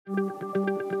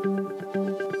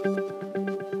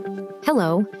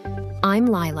Hello, I'm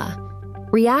Lila.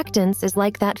 Reactance is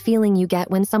like that feeling you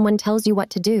get when someone tells you what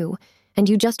to do, and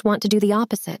you just want to do the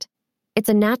opposite. It's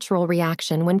a natural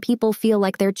reaction when people feel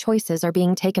like their choices are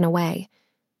being taken away.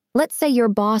 Let's say your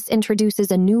boss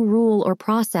introduces a new rule or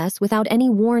process without any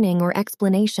warning or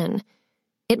explanation.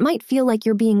 It might feel like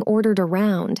you're being ordered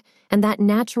around, and that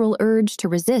natural urge to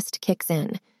resist kicks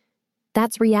in.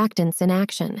 That's reactance in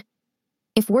action.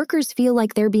 If workers feel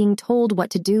like they're being told what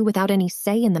to do without any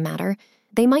say in the matter,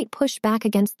 they might push back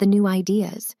against the new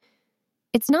ideas.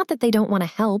 It's not that they don't want to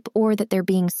help or that they're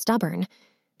being stubborn.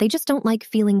 They just don't like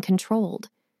feeling controlled.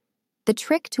 The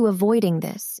trick to avoiding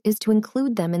this is to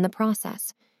include them in the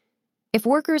process. If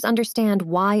workers understand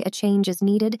why a change is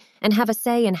needed and have a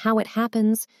say in how it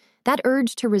happens, that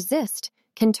urge to resist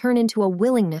can turn into a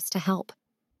willingness to help.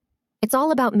 It's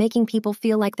all about making people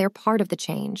feel like they're part of the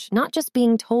change, not just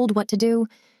being told what to do.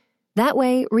 That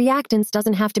way, reactance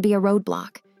doesn't have to be a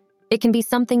roadblock. It can be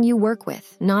something you work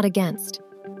with, not against.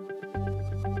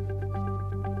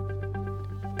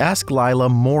 Ask Lila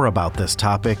more about this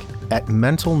topic at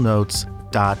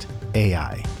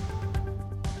mentalnotes.ai.